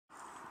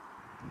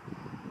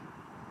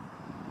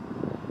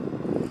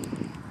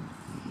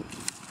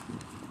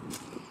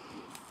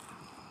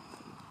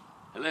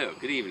Hello,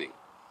 good evening.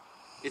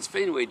 It's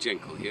Faynway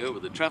Jenkell here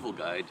with a travel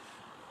guide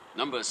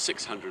number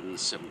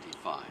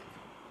 675.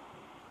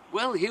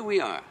 Well, here we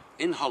are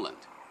in Holland,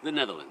 the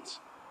Netherlands.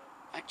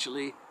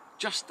 Actually,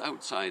 just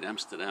outside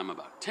Amsterdam,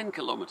 about 10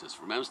 kilometers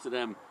from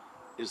Amsterdam,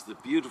 is the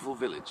beautiful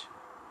village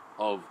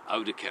of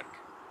Oudekerk.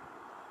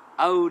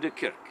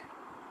 Oudekerk.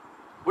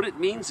 What it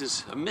means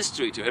is a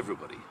mystery to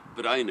everybody,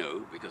 but I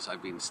know because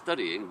I've been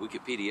studying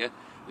Wikipedia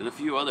and a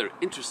few other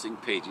interesting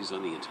pages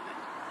on the internet.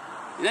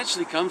 It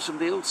actually comes from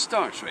the old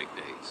Star Trek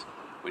days,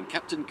 when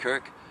Captain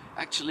Kirk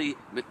actually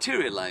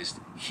materialized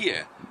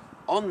here,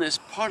 on this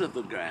part of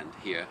the ground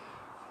here,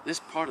 this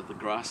part of the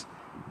grass.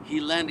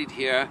 He landed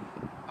here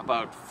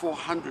about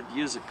 400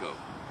 years ago,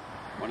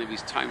 one of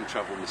his time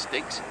travel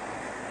mistakes.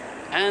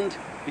 And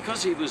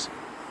because he was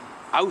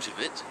out of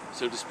it,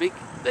 so to speak,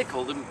 they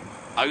called him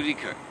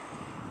Oudekerk.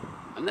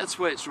 And that's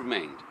where it's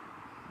remained,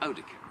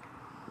 Oudekerk.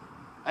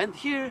 And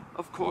here,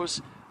 of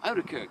course,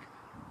 Oudekerk,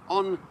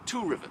 on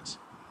two rivers,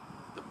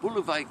 the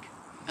Boulevard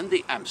and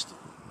the Amstel.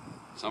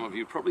 Some of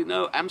you probably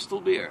know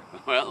Amstel beer.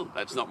 Well,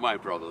 that's not my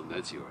problem,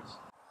 that's yours.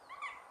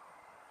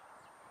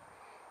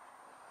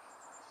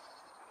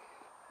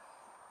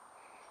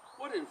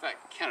 What in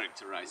fact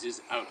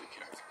characterizes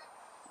Oudekerk?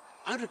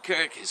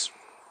 Oudekerk is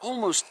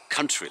almost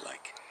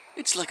country-like.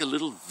 It's like a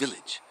little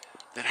village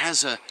that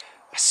has a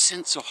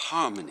sense of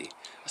harmony,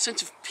 a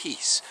sense of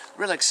peace,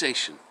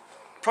 relaxation,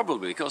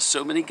 probably because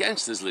so many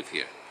gangsters live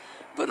here.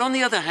 But on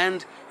the other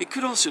hand, it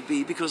could also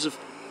be because of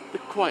the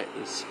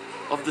quietness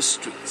of the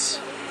streets.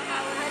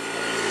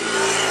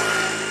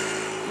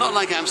 Not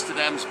like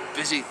Amsterdam's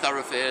busy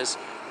thoroughfares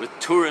with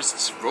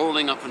tourists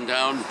rolling up and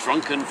down,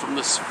 drunken from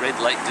the red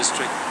light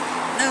district.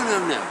 No,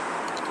 no,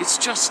 no. It's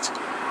just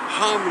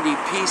harmony,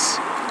 peace,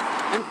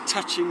 and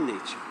touching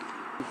nature.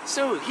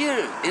 So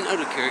here in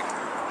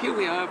Oudekerk, here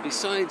we are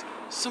beside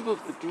some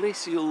of the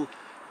glacial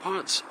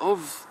parts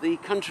of the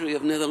country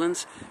of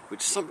Netherlands,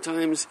 which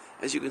sometimes,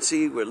 as you can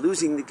see, we're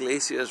losing the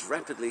glaciers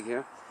rapidly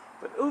here.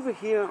 But over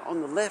here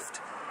on the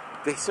left,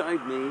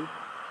 beside me,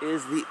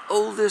 is the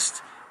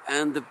oldest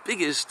and the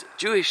biggest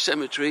Jewish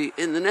cemetery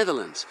in the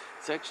Netherlands.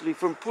 It's actually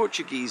from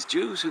Portuguese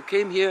Jews who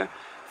came here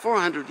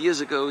 400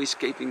 years ago,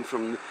 escaping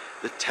from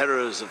the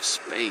terrors of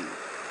Spain.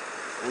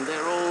 And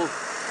they're all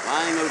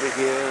lying over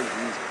here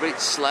in these great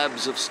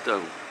slabs of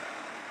stone.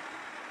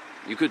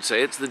 You could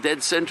say it's the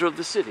dead center of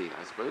the city,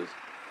 I suppose.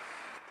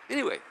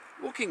 Anyway,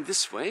 walking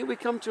this way, we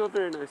come to a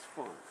very nice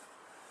farm.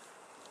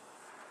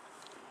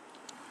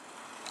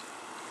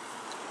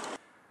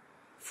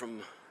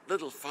 From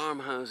little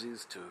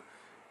farmhouses to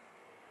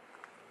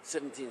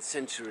 17th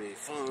century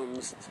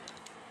farms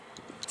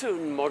to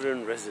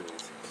modern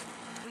residences.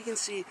 We can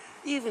see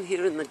even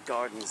here in the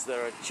gardens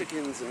there are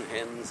chickens and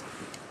hens,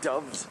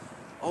 doves,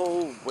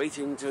 all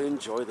waiting to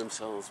enjoy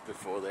themselves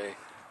before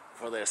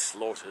they're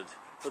slaughtered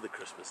for the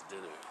Christmas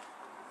dinner.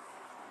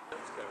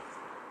 Let's go.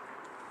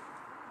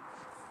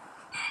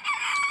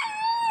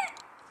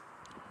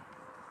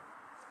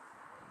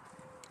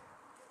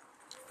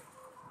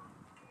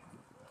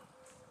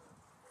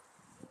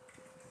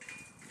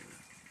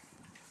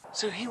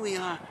 So here we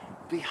are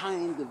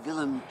behind the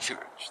Willem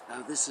Church.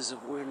 Now this is a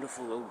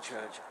wonderful old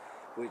church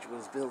which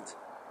was built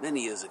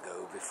many years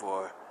ago,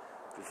 before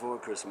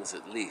Christmas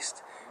at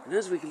least. And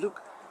as we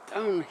look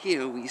down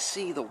here, we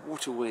see the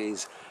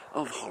waterways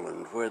of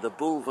Holland, where the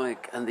Boulevard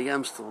and the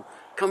Amstel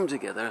come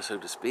together, so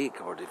to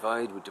speak, or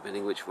divide,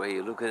 depending which way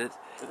you look at it.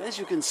 But as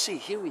you can see,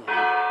 here we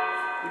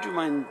have... Would you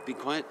mind being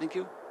quiet, thank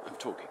you? I'm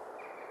talking.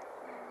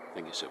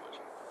 Thank you so much.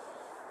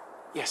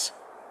 Yes.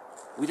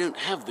 We don't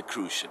have the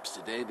cruise ships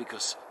today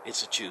because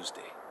it's a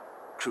Tuesday.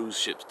 Cruise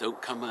ships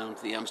don't come out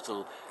to the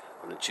Amstel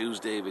on a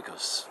Tuesday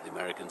because the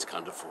Americans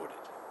can't afford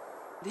it.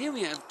 And here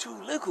we have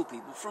two local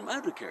people from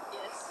Oudekerk.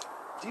 Yes.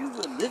 Do you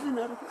live in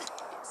Oudekerk?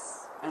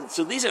 Yes. And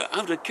so these are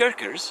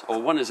Oudekerkers,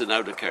 or one is an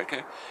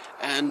Oudekerker.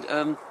 And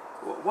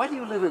why do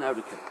you live in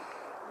Oudekerk?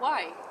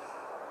 Why?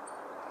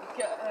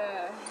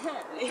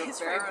 It's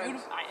very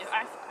beautiful.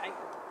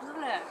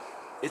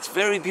 It's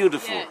very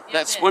beautiful. Yeah,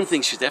 That's yeah. one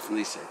thing she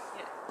definitely said.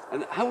 Yeah.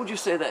 And how would you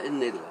say that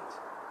in Netherlands?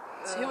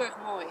 It's heel erg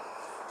mooi.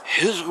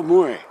 Heel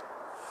mooi.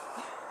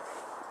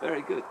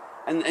 Very good.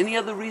 And any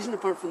other reason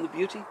apart from the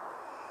beauty?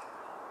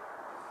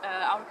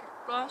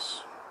 Oudekerk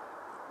Plus.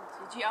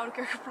 The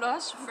Oudekerk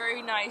Plus.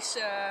 Very nice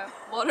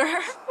water.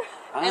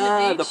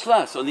 And the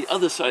plus on the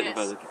other side of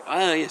Oudekerk.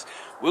 Ah, yes.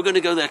 We're going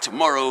to go there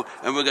tomorrow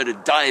and we're going to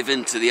dive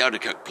into the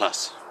Oudekerk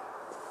Plus.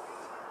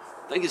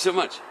 Thank you so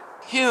much.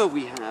 Here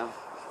we have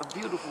a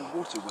beautiful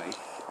waterway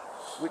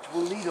which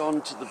will lead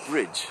on to the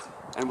bridge.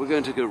 And we're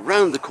going to go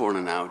round the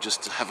corner now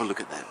just to have a look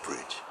at that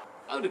bridge.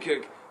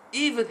 Oudekerk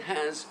even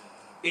has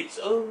its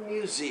own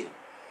museum.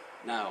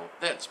 Now,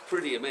 that's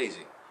pretty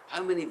amazing.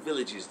 How many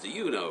villages do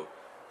you know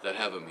that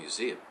have a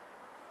museum?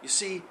 You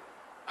see,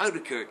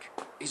 Oudekerk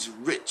is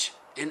rich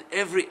in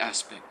every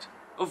aspect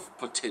of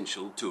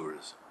potential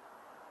tourism.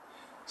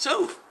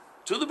 So,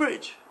 to the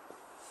bridge.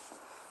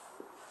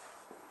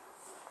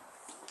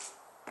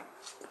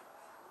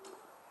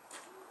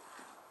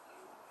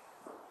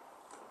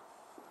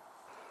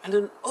 And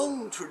an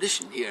old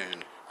tradition here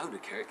in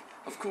Oudekerk,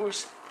 of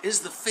course, is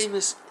the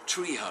famous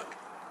tree hug.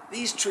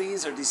 These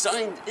trees are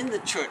designed in the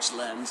church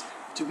lands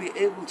to be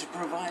able to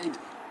provide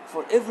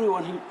for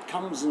everyone who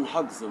comes and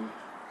hugs them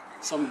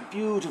some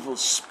beautiful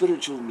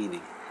spiritual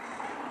meaning.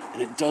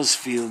 And it does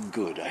feel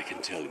good, I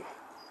can tell you.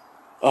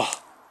 Oh,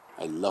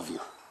 I love you.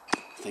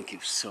 Thank you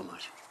so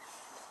much.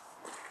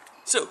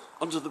 So,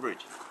 onto the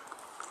bridge.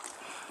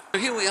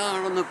 Here we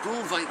are on the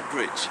Bolwijk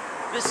Bridge.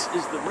 This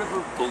is the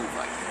River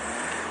Bolwijk.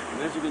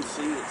 And as you can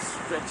see, it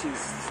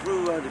stretches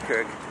through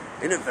Oudekerk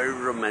in a very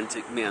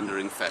romantic,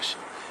 meandering fashion.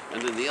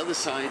 And on the other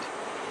side,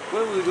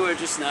 where we were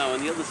just now,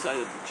 on the other side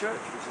of the church,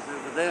 which is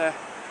over there,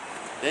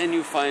 then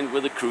you find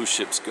where the cruise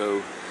ships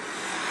go.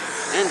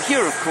 And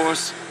here, of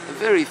course, a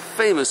very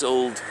famous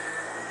old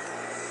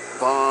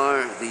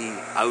bar, the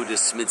Oude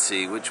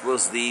Smitsie, which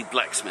was the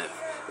blacksmith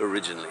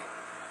originally,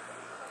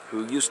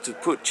 who used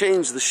to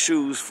change the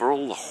shoes for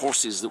all the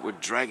horses that were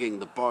dragging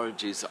the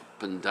barges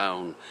up and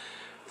down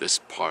this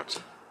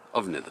part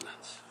of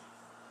Netherlands.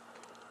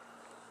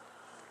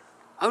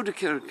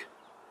 Oudekerk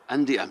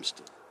and the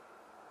Amstel.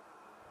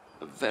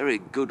 A very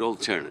good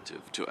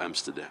alternative to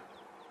Amsterdam.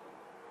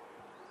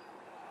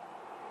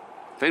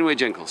 Faynway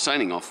Jenkell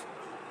signing off.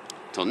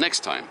 Till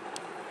next time,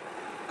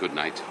 good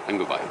night and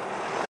goodbye.